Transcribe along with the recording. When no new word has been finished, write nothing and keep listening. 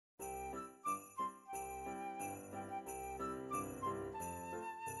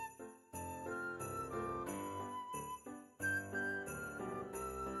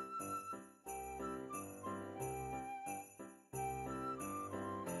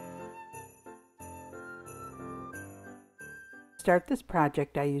To start this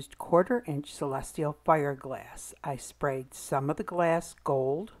project, I used 1/4-inch Celestial Fire glass. I sprayed some of the glass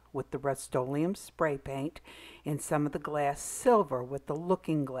gold with the Rust-Oleum spray paint and some of the glass silver with the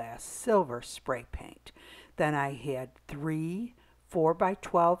Looking Glass silver spray paint. Then I had 3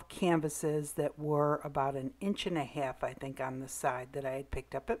 4x12 canvases that were about 1.5 inches, I think, on the side that I had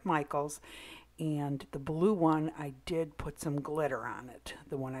picked up at Michael's. And the blue one, I did put some glitter on it,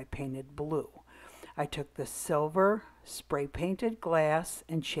 the one I painted blue. I took the silver spray painted glass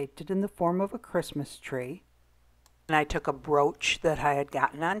and shaped it in the form of a Christmas tree. And I took a brooch that I had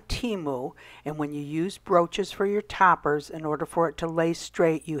gotten on TEMU, and when you use brooches for your toppers, in order for it to lay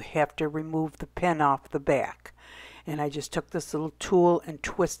straight, you have to remove the pin off the back. And I just took this little tool and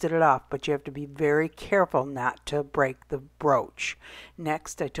twisted it off, but you have to be very careful not to break the brooch.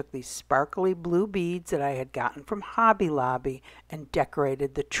 Next, I took these sparkly blue beads that I had gotten from Hobby Lobby and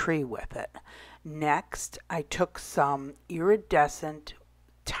decorated the tree with it. Next, I took some iridescent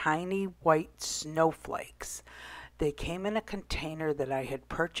tiny white snowflakes. They came in a container that I had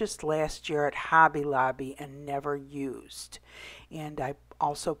purchased last year at Hobby Lobby and never used. And I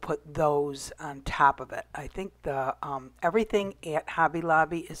also put those on top of it. I think the everything at Hobby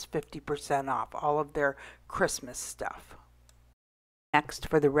Lobby is 50% off, all of their Christmas stuff. Next,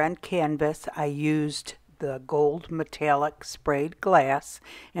 for the red canvas, I used the gold metallic sprayed glass,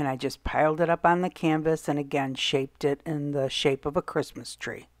 and I just piled it up on the canvas and again shaped it in the shape of a Christmas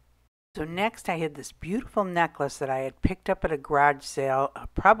tree. So next I had this beautiful necklace that I had picked up at a garage sale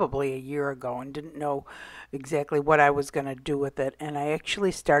probably a year ago and didn't know exactly what I was going to do with it, and I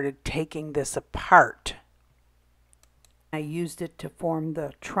actually started taking this apart. I used it to form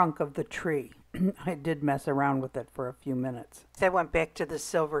the trunk of the tree. I did mess around with it for a few minutes. As I went back to the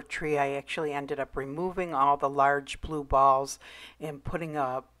silver tree, I actually ended up removing all the large blue balls and putting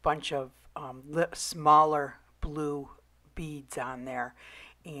a bunch of smaller blue beads on there,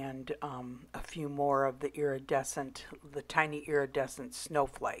 and a few more of the tiny iridescent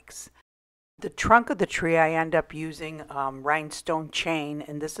snowflakes. The trunk of the tree, I end up using rhinestone chain,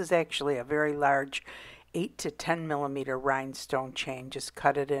 and this is actually a very large 8 to 10 millimeter rhinestone chain. Just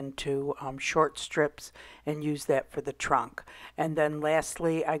cut it into short strips and use that for the trunk. And then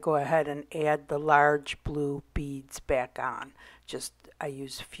lastly, I go ahead and add the large blue beads back on. I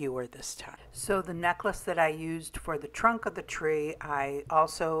use fewer this time. So the necklace that I used for the trunk of the tree, I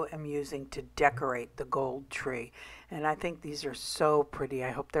also am using to decorate the gold tree. And I think these are so pretty.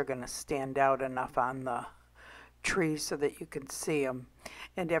 I hope they're going to stand out enough on the tree so that you can see them.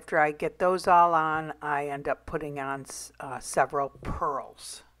 And after I get those all on, I end up putting on several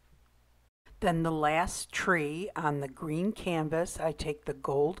pearls. Then the last tree on the green canvas, I take the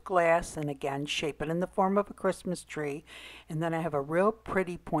gold glass and again shape it in the form of a Christmas tree. And then I have a real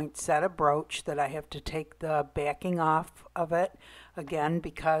pretty poinsettia brooch that I have to take the backing off of it. Again,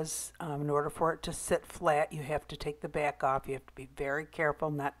 because in order for it to sit flat, you have to take the back off. You have to be very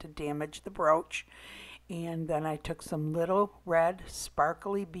careful not to damage the brooch. And then I took some little red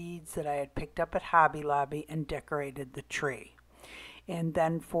sparkly beads that I had picked up at Hobby Lobby and decorated the tree. And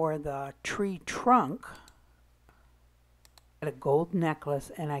then for the tree trunk, I had a gold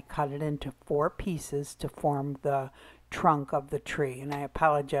necklace and I cut it into 4 pieces to form the trunk of the tree. And I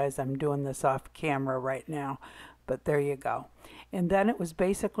apologize, I'm doing this off camera right now, but there you go. And then it was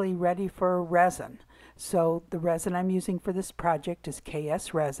basically ready for resin. So the resin I'm using for this project is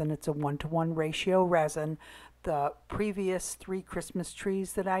KS resin. It's a 1-to-1 ratio resin. The previous 3 Christmas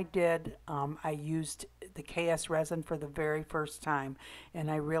trees that I did, I used the KS resin for the very first time, and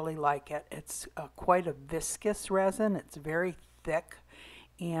I really like it. It's quite a viscous resin. It's very thick,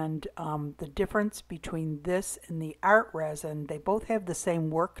 and the difference between this and the art resin, they both have the same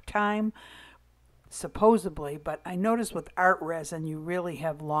work time, supposedly, but I noticed with art resin you really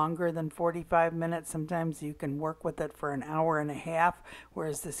have longer than 45 minutes. Sometimes you can work with it for an hour and a half,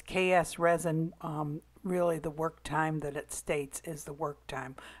 whereas this KS resin, really the work time that it states is the work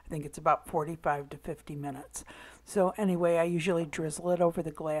time. I think it's about 45 to 50 minutes. So anyway, I usually drizzle it over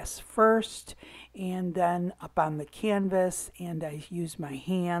the glass first and then up on the canvas, and I use my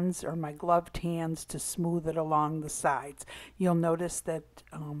hands or my gloved hands to smooth it along the sides. You'll notice that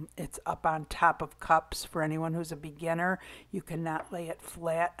it's up on top of cups. For anyone who's a beginner, you cannot lay it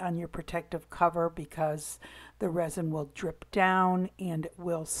flat on your protective cover because the resin will drip down and it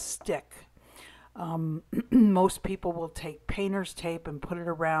will stick. Most people will take painter's tape and put it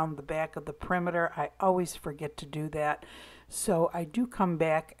around the back of the perimeter. I always forget to do that. So I do come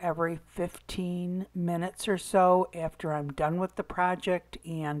back every 15 minutes or so after I'm done with the project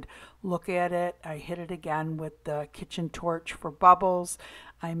and look at it. I hit it again with the kitchen torch for bubbles.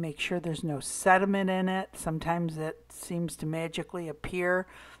 I make sure there's no sediment in it. Sometimes it seems to magically appear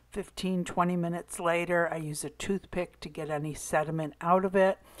 15-20 minutes later. I use a toothpick to get any sediment out of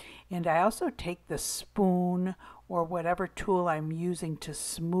it. And I also take the spoon or whatever tool I'm using to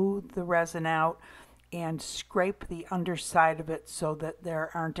smooth the resin out and scrape the underside of it so that there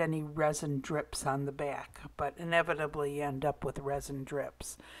aren't any resin drips on the back, but inevitably you end up with resin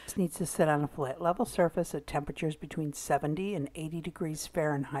drips. This needs to sit on a flat level surface at temperatures between 70 and 80 degrees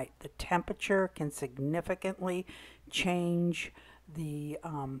Fahrenheit. The temperature can significantly change the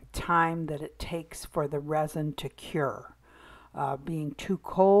time that it takes for the resin to cure. Being too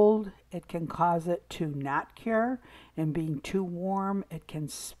cold, it can cause it to not cure, and being too warm, it can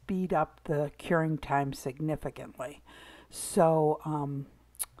speed up the curing time significantly. So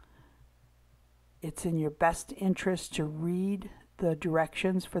it's in your best interest to read the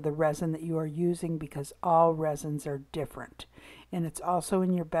directions for the resin that you are using because all resins are different. And it's also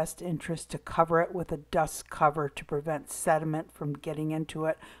in your best interest to cover it with a dust cover to prevent sediment from getting into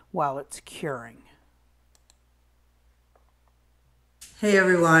it while it's curing. Hey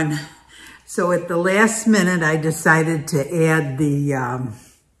everyone, so at the last minute I decided to add the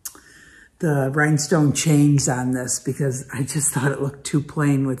rhinestone chains on this because I just thought it looked too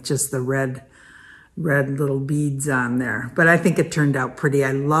plain with just the red little beads on there. But I think it turned out pretty.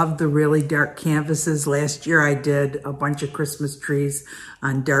 I love the really dark canvases. Last year I did a bunch of Christmas trees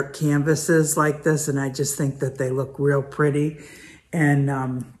on dark canvases like this, and I just think that they look real pretty.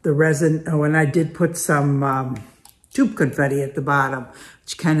 And the resin, oh, and I did put some tube confetti at the bottom,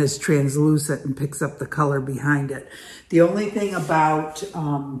 which kind of is translucent and picks up the color behind it. The only thing about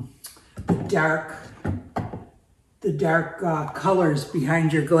the dark colors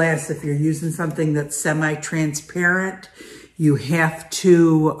behind your glass, if you're using something that's semi-transparent, you have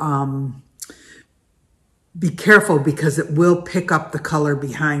to be careful because it will pick up the color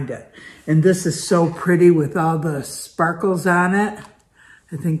behind it. And this is so pretty with all the sparkles on it.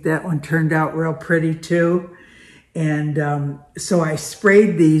 I think that one turned out real pretty too. And so I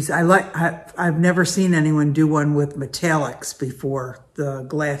sprayed these. I've never seen anyone do one with metallics before, the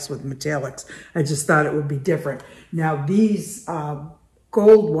glass with metallics. I just thought it would be different. Now these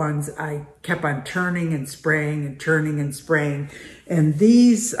gold ones, I kept on turning and spraying and turning and spraying. And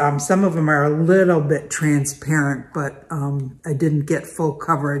these, some of them are a little bit transparent, but I didn't get full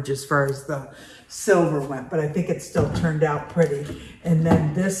coverage as far as the silver went, but I think it still turned out pretty. And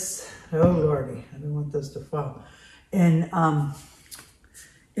then this, oh Lordy, I don't want this to fall. And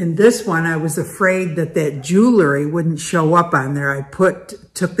in this one, I was afraid that that jewelry wouldn't show up on there. I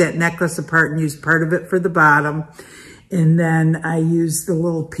took that necklace apart and used part of it for the bottom. And then I used the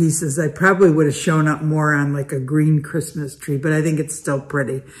little pieces. I probably would have shown up more on like a green Christmas tree, but I think it's still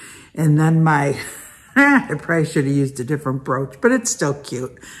pretty. And then I probably should have used a different brooch, but it's still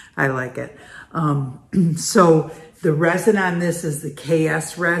cute. I like it. So the resin on this is the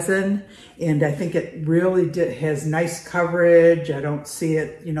KS resin, and I think it really has nice coverage. I don't see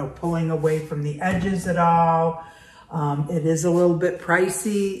it, you know, pulling away from the edges at all. It is a little bit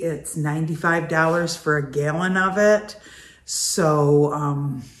pricey. It's $95 for a gallon of it.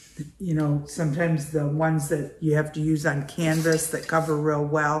 So, you know, sometimes the ones that you have to use on canvas that cover real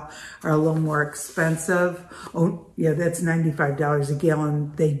well are a little more expensive. Oh, yeah, that's $95 a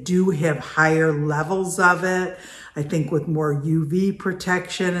gallon. They do have higher levels of it. I think with more UV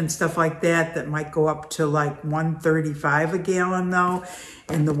protection and stuff like that, that might go up to like $135 a gallon though.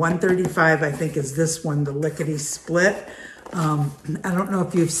 And the $135, I think, is this one, the Lickety Split. I don't know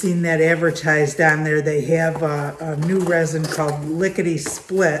if you've seen that advertised on there. They have a new resin called Lickety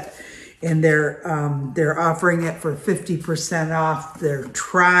Split, and they're offering it for 50% off their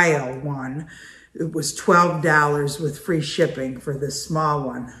trial one. It was $12 with free shipping for this small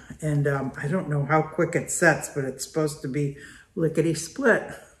one. And I don't know how quick it sets, but it's supposed to be lickety split.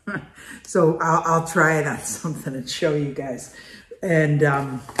 So I'll try it on something and show you guys. And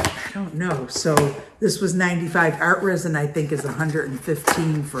I don't know. So this was $95. Art resin, I think, is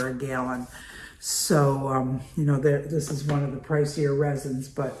 $115 for a gallon. So, you know, this is one of the pricier resins,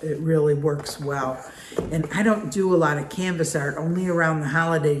 but it really works well. And I don't do a lot of canvas art, only around the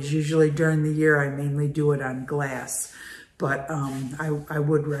holidays. Usually during the year, I mainly do it on glass. But I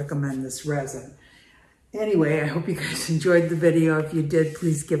would recommend this resin. Anyway, I hope you guys enjoyed the video. If you did,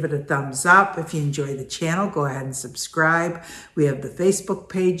 please give it a thumbs up. If you enjoy the channel, go ahead and subscribe. We have the Facebook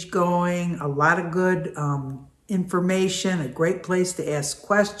page going, a lot of good information, a great place to ask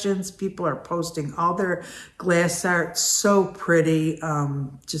questions. People are posting all their glass art, so pretty,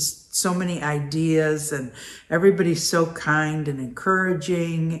 just so many ideas, and everybody's so kind and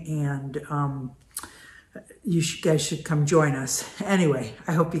encouraging, and you guys should come join us. Anyway,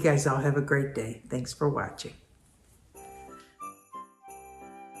 I hope you guys all have a great day. Thanks for watching.